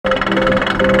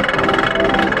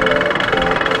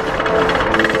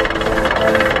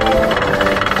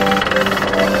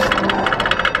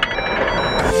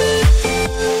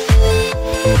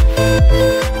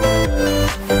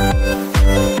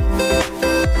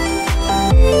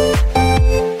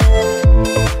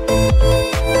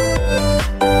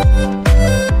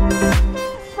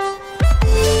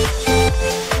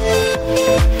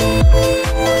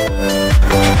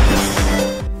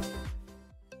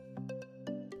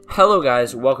Hello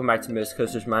guys, welcome back to Most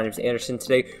Coasters. My name is Anderson.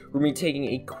 Today we're going to be taking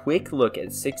a quick look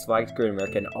at Six Flags Great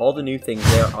America and all the new things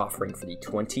they're offering for the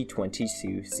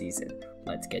 2022 season.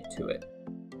 Let's get to it.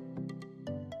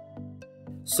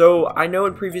 So I know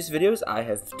in previous videos I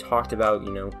have talked about,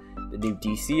 the new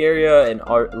DC area and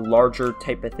larger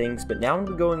type of things, but now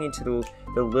I'm going into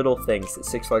the little things that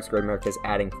Six Flags Great America is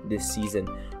adding this season.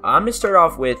 I'm going to start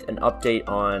off with an update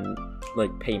on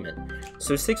payment.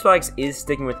 So Six Flags is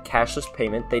sticking with cashless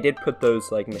payment. They did put those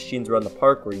machines around the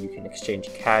park where you can exchange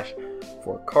cash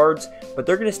for cards, but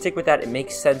they're going to stick with that. It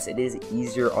makes sense. It is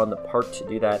easier on the park to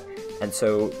do that, and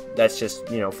so that's just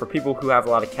for people who have a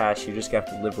lot of cash, you're just gonna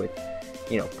have to live with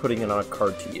putting it on a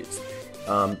card to use.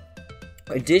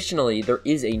 Additionally, there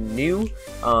is a new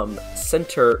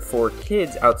center for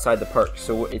kids outside the park.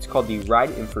 So it's called the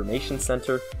Ride Information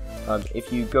Center.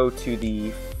 If you go to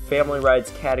the family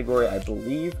rides category, I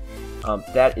believe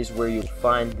that is where you'll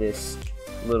find this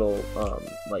little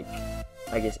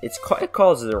I guess it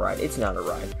calls it a ride. It's not a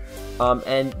ride.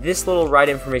 And this little Ride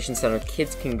Information Center,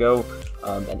 kids can go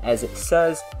and as it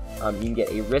says, you can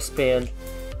get a wristband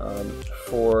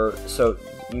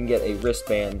you can get a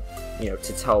wristband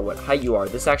to tell what height you are.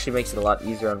 This actually makes it a lot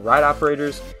easier on ride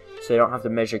operators, so they don't have to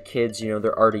measure kids.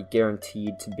 They're already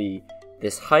guaranteed to be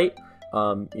this height.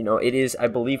 It is, I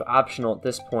believe, optional at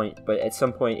this point, but at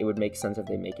some point it would make sense if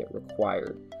they make it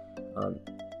required.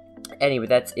 Anyway,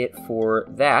 that's it for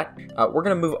that. We're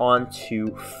going to move on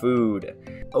to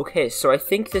food. Okay, so I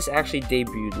think this actually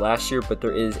debuted last year, but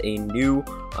there is a new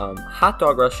hot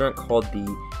dog restaurant called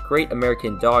the Great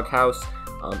American Dog House.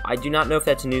 I do not know if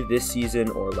that's new this season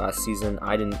or last season.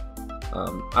 I don't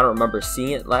remember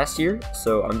seeing it last year,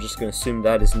 so I'm just going to assume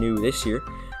that is new this year.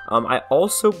 I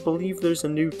also believe there's a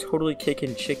new Totally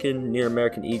Kickin' Chicken near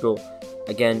American Eagle.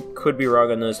 Again, could be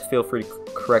wrong on those. Feel free to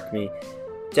correct me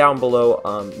down below.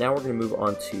 Now we're going to move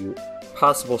on to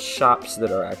possible shops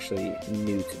that are actually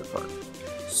new to the park.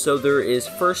 So there is,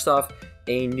 first off,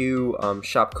 a new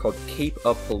shop called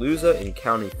Cape-A-Palooza in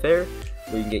County Fair,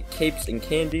 where you can get capes and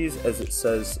candies, as it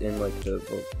says in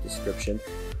the description.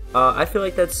 I feel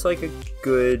like that's a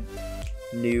good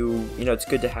new, it's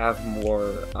good to have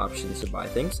more options to buy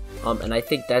things. And I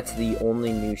think that's the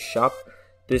only new shop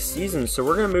this season. So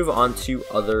we're going to move on to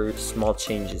other small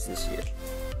changes this year.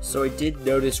 So I did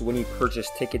notice when you purchase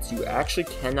tickets, you actually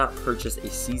cannot purchase a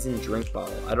season drink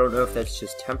bottle. I don't know if that's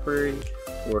just temporary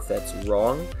or if that's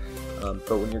wrong.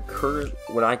 But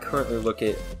when I currently look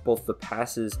at both the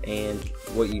passes and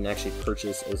what you can actually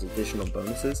purchase as additional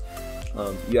bonuses,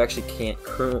 you actually can't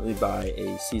currently buy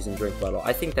a season drink bottle.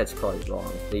 I think that's probably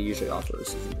wrong. They usually offer a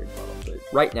season drink bottle, but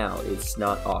right now it's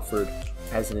not offered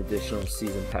as an additional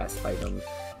season pass item.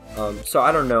 So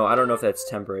I don't know. I don't know if that's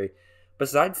temporary.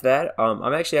 Besides that,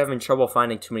 I'm actually having trouble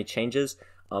finding too many changes.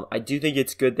 I do think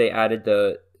it's good they added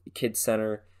the kids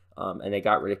center and they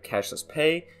got rid of cashless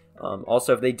pay.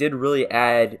 Also, if they did really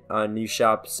add new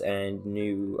shops and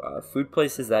new food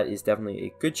places, that is definitely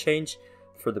a good change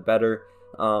for the better.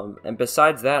 And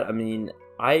besides that,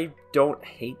 I don't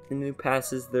hate the new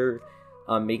passes they're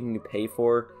making you pay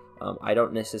for. I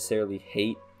don't necessarily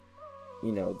hate,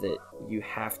 that you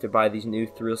have to buy these new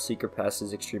thrill seeker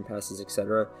passes, extreme passes,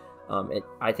 etc.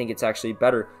 I think it's actually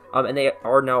better. And they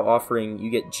are now offering, you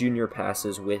get junior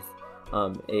passes with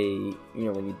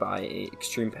when you buy a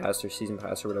extreme pass or season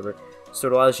pass or whatever, so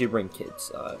it allows you to bring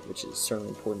kids, which is certainly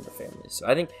important to families. So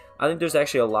I think there's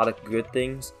actually a lot of good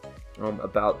things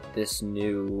about this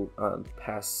new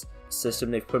pass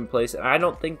system they've put in place, and I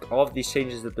don't think all of these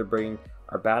changes that they're bringing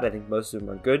are bad. I think most of them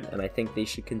are good, and I think they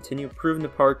should continue improving the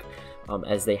park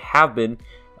as they have been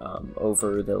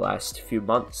over the last few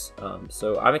months.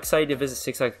 So I'm excited to visit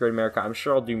Six Flags Great America. I'm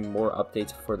sure I'll do more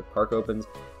updates before the park opens,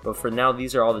 but for now,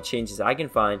 these are all the changes I can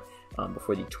find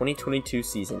before the 2022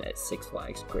 season at Six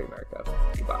Flags Great America.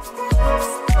 Goodbye.